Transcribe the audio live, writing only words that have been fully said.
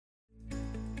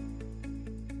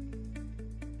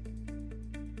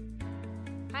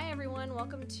Hi everyone,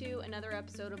 welcome to another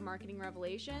episode of Marketing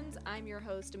Revelations. I'm your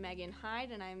host Megan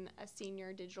Hyde and I'm a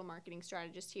senior digital marketing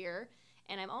strategist here.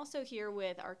 And I'm also here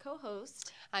with our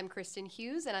co-host. I'm Kristen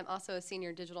Hughes and I'm also a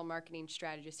senior digital marketing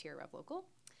strategist here at RevLocal.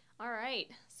 All right,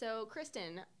 so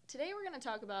Kristen, today we're going to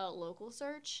talk about local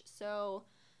search. So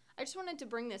I just wanted to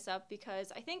bring this up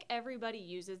because I think everybody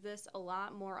uses this a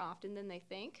lot more often than they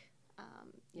think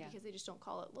because they just don't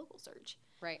call it local search.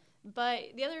 Right.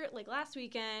 But last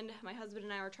weekend, my husband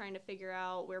and I were trying to figure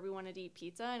out where we wanted to eat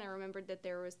pizza, and I remembered that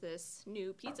there was this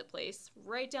new pizza place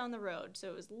right down the road. So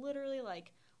it was literally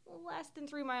less than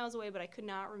 3 miles away, but I could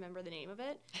not remember the name of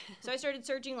it. So I started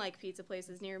searching pizza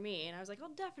places near me, and I was like, I'll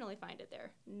definitely find it there.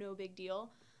 No big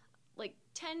deal.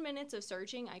 10 minutes of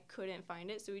searching, I couldn't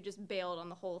find it, so we just bailed on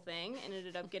the whole thing and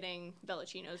ended up getting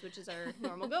Bellacino's, which is our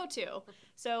normal go-to.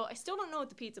 So I still don't know what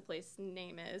the pizza place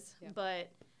name is,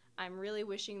 but I'm really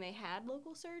wishing they had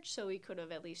local search so we could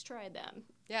have at least tried them.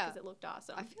 Yeah. Because it looked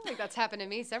awesome. I feel like that's happened to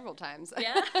me several times.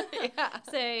 Yeah? Yeah.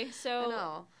 I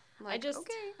know.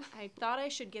 I thought I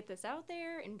should get this out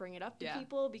there and bring it up to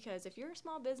people because if you're a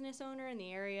small business owner in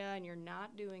the area and you're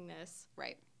not doing this,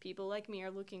 right, people like me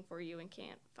are looking for you and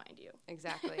can't find you.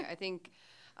 Exactly. I think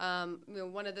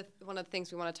one of the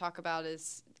things we want to talk about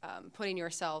is putting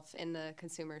yourself in the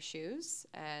consumer's shoes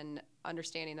and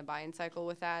understanding the buying cycle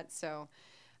with that. So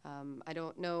I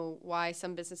don't know why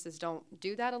some businesses don't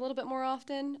do that a little bit more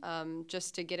often,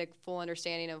 just to get a full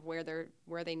understanding of where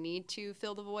they need to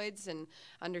fill the voids and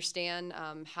understand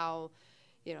how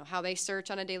they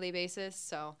search on a daily basis.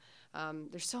 So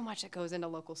there's so much that goes into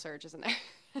local search, isn't there?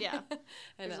 Yeah,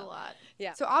 there's a lot.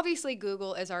 Yeah. So obviously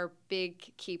Google is our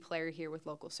big key player here with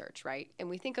local search, right? And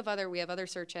we have other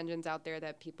search engines out there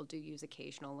that people do use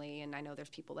occasionally. And I know there's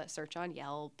people that search on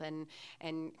Yelp and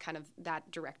kind of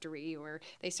that directory, or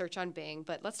they search on Bing.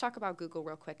 But let's talk about Google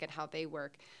real quick and how they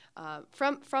work.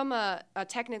 From a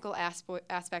technical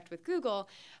aspect with Google,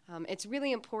 it's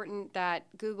really important that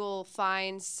Google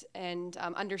finds and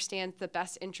understands the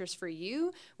best interest for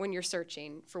you when you're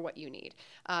searching for what you need.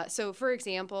 So for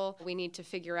example, we need to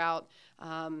figure out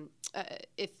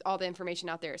if all the information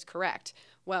out there is correct,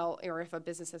 or if a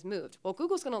business has moved. Well,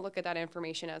 Google's going to look at that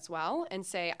information as well and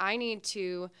say, I need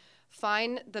to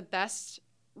find the best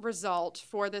result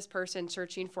for this person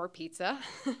searching for pizza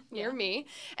near me,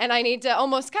 and I need to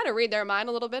almost kind of read their mind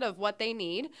a little bit of what they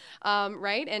need,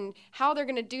 right? And how they're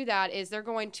going to do that is they're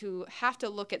going to have to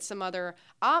look at some other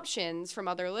options from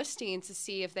other listings to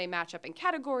see if they match up in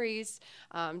categories,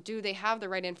 do they have the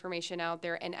right information out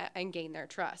there, and gain their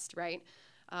trust, right?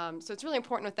 So it's really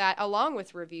important with that, along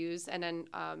with reviews, and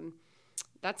then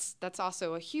that's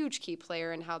also a huge key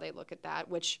player in how they look at that,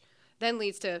 which then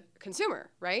leads to consumer,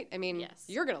 right? I mean,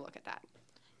 You're going to look at that.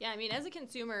 Yeah, I mean, as a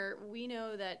consumer, we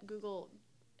know that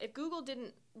if Google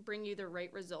didn't bring you the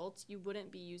right results, you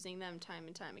wouldn't be using them time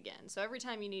and time again. So every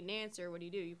time you need an answer, what do?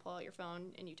 You pull out your phone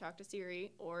and you talk to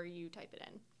Siri or you type it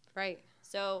in. Right.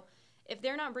 So if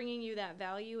they're not bringing you that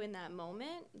value in that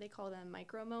moment, they call them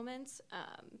micro moments,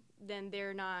 then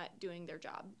they're not doing their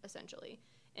job, essentially.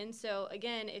 And so,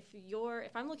 again, if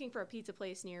I'm looking for a pizza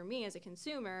place near me as a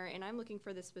consumer and I'm looking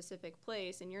for this specific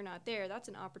place and you're not there, that's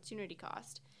an opportunity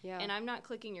cost. Yeah. And I'm not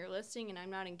clicking your listing and I'm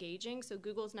not engaging, so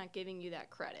Google's not giving you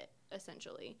that credit,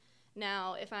 essentially.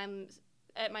 Now, if I'm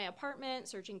at my apartment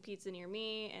searching pizza near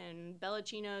me and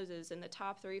Bellacino's is in the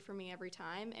top 3 for me every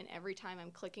time, and every time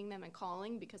I'm clicking them and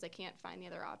calling because I can't find the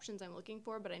other options I'm looking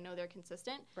for, but I know they're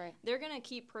consistent, right, they're going to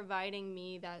keep providing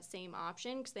me that same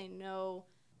option because they know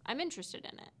I'm interested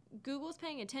in it. Google's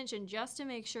paying attention just to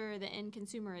make sure the end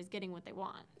consumer is getting what they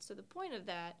want. So the point of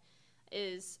that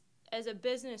is, as a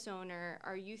business owner,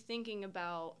 are you thinking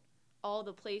about all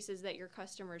the places that your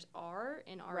customers are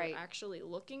and are actually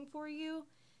looking for you,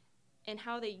 and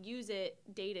how they use it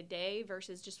day to day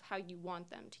versus just how you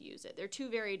want them to use it? They're two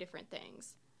very different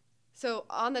things. So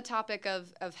on the topic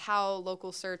of how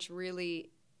local search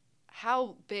really,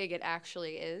 how big it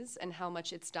actually is and how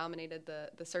much it's dominated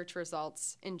the search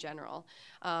results in general.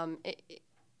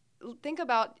 Think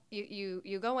about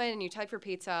you go in and you type for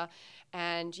pizza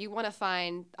and you want to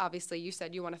find, obviously you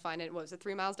said you want to find it, what was it,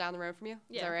 3 miles down the road from you?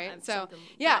 Yeah, is that right? So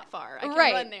not far. I can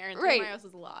run there and 3 miles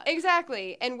is a lot.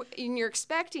 Exactly. And you're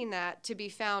expecting that to be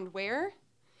found where?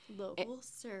 Local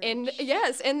search. In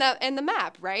the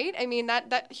map, right? I mean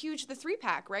that huge, the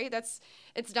 3-pack, right?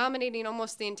 It's dominating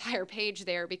almost the entire page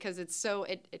there because it's so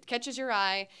it catches your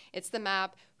eye. It's the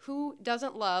map. Who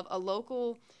doesn't love a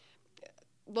locally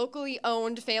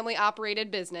owned, family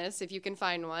operated business if you can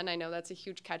find one? I know that's a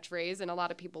huge catchphrase and a lot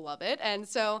of people love it. And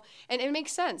so it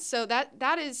makes sense. So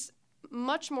that is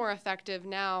much more effective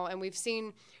now, and we've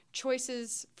seen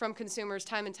choices from consumers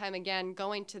time and time again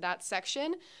going to that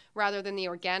section rather than the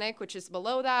organic, which is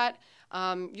below that,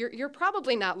 you're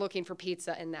probably not looking for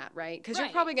pizza in that, right? Because you're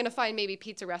probably going to find maybe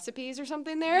pizza recipes or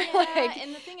something there. Yeah,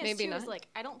 and the thing is, maybe too, not. is, like,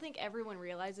 I don't think everyone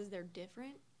realizes they're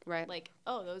different. Right. Like,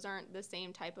 oh, those aren't the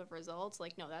same type of results.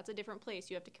 Like, no, that's a different place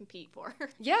you have to compete for.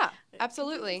 Yeah,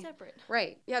 absolutely. Separate.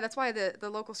 Right. Yeah, that's why the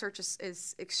local search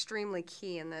is extremely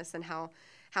key in this, and how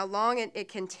long it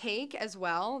can take as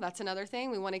well. That's another thing.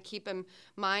 We want to keep in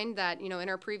mind that, in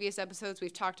our previous episodes,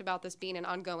 we've talked about this being an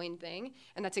ongoing thing,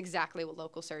 and that's exactly what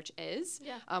local search is.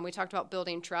 Yeah. We talked about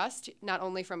building trust, not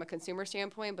only from a consumer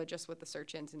standpoint, but just with the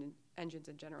search engines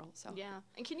in general. So. Yeah.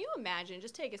 And can you imagine,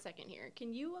 just take a second here,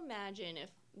 can you imagine if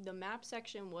the map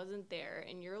section wasn't there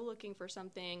and you're looking for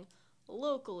something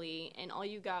locally and all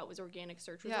you got was organic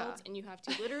search results, and you have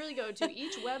to literally go to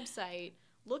each website,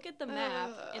 look at the map,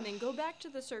 and then go back to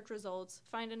the search results,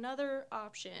 find another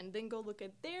option, then go look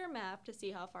at their map to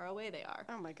see how far away they are.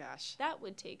 Oh my gosh. That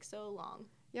would take so long.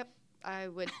 Yep. I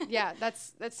would, yeah,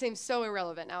 that seems so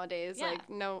irrelevant nowadays. Yeah. Like,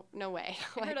 no way.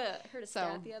 I heard a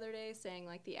stat the other day saying,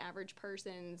 like, the average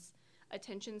person's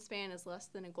attention span is less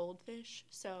than a goldfish.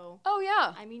 So, oh,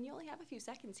 yeah. I mean, you only have a few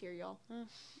seconds here, y'all.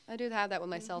 I do have that with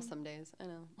myself some days. I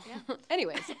know. Yeah.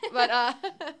 Anyways, but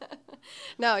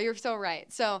no, you're so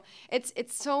right. So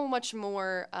it's so much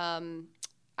more,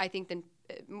 I think, than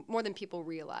more than people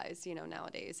realize,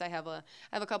 nowadays. I have a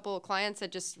couple of clients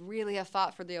that just really have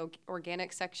fought for the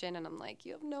organic section, and I'm like,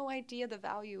 you have no idea the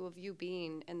value of you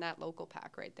being in that local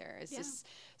pack right there. It's just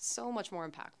so much more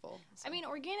impactful. So. I mean,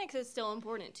 organics is still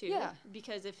important too. Yeah.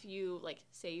 Because if you, like,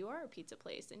 say you are a pizza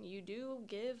place and you do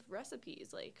give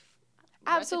recipes, like,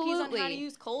 absolutely, recipes on how to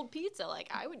use cold pizza,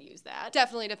 like, I would use that.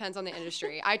 Definitely depends on the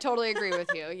industry. I totally agree with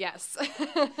you. Yes.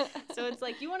 So it's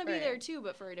like you want to be there too,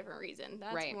 but for a different reason.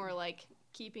 That's more like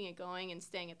keeping it going and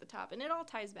staying at the top, and it all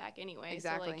ties back anyway.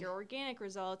 Exactly. So, like, your organic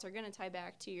results are going to tie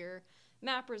back to your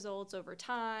map results over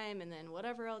time, and then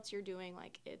whatever else you're doing,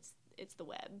 like, it's the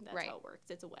web. That's how it works.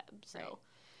 It's a web. So. Right.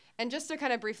 And just to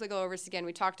kind of briefly go over this again,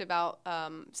 we talked about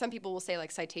some people will say,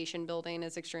 like, citation building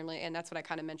is extremely, and that's what I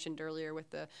kind of mentioned earlier with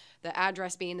the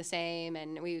address being the same,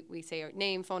 and we say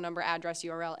name, phone number, address,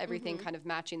 URL, everything kind of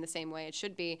matching the same way it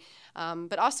should be.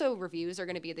 But also reviews are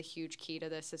going to be the huge key to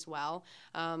this as well.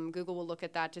 Google will look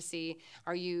at that to see,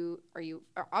 are you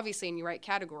obviously in your right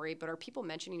category, but are people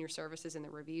mentioning your services in the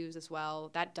reviews as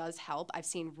well? That does help. I've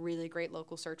seen really great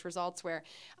local search results where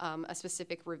a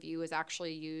specific review is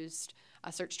actually used,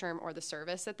 a search term or the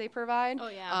service that they provide. Oh,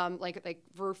 yeah. Like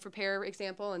roof repair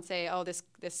example, and say, oh, this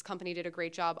company did a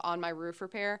great job on my roof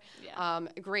repair. Yeah.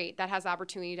 Great. That has the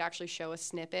opportunity to actually show a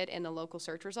snippet in the local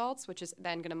search results, which is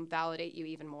then going to validate you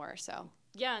even more. So.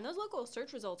 Yeah, and those local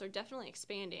search results are definitely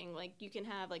expanding. Like, you can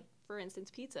have, like, for instance,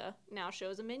 pizza now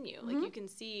shows a menu. Like, you can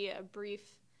see a brief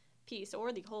piece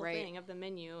or the whole thing of the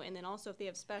menu, and then also if they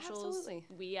have specials,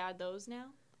 we add those now.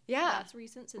 Yeah. That's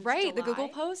recent since July. July. The Google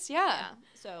posts, yeah.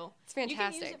 So it's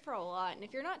fantastic. You can use it for a lot. And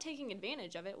if you're not taking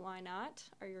advantage of it, why not?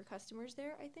 Are your customers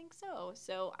there? I think so.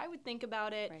 So I would think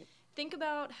about it. Right. Think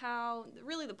about how,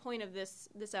 really the point of this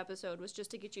episode was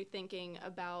just to get you thinking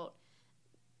about,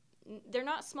 they're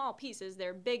not small pieces,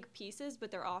 they're big pieces, but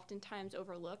they're oftentimes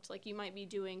overlooked. Like, you might be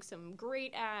doing some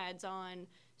great ads on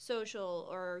social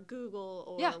or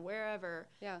Google or wherever,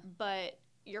 but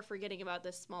you're forgetting about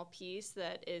this small piece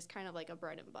that is kind of like a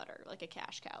bread and butter, like a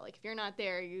cash cow. Like, if you're not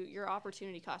there, your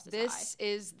opportunity cost is high. This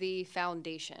is the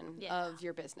foundation of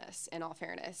your business, in all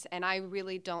fairness. And I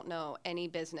really don't know any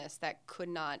business that could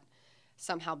not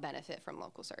somehow benefit from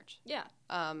local search. Yeah.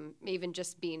 Even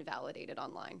just being validated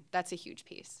online. That's a huge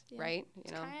piece, right?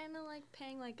 It's kind of like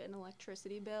paying, like, an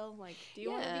electricity bill. Like, do you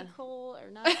want to be cold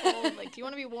or not cold? Like, do you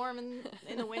want to be warm in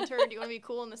the winter? Do you want to be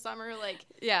cool in the summer? Like,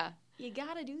 you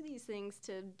got to do these things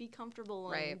to be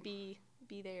comfortable and be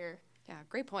there. Yeah,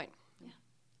 great point. Yeah.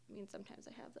 I mean, sometimes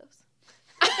I have those.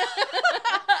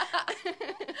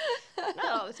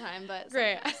 Not all the time, but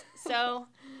sometimes. Great. So,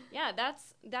 yeah,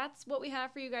 that's what we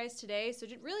have for you guys today. So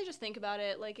really just think about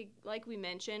it. Like we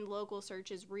mentioned, local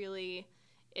search is really,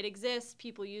 it exists.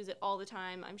 People use it all the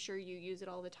time. I'm sure you use it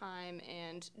all the time.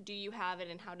 And do you have it,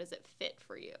 and how does it fit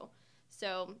for you?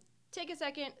 So take a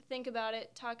second, think about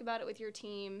it, talk about it with your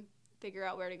team, figure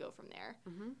out where to go from there.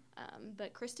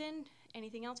 But Kristen,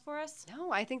 anything else for us?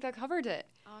 No, I think that covered it.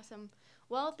 Awesome.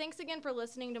 Well, thanks again for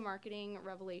listening to Marketing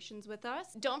Revelations with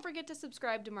us. Don't forget to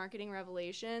subscribe to Marketing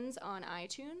Revelations on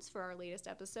iTunes for our latest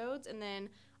episodes. And then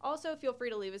also feel free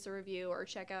to leave us a review or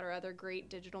check out our other great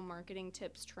digital marketing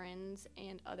tips, trends,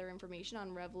 and other information on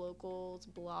RevLocal's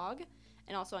blog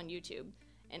and also on YouTube.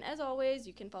 And as always,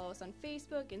 you can follow us on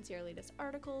Facebook and see our latest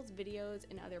articles, videos,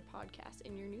 and other podcasts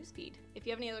in your newsfeed. If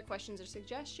you have any other questions or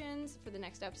suggestions for the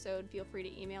next episode, feel free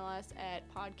to email us at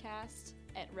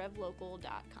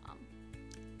podcast@revlocal.com.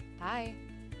 Bye.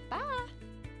 Bye.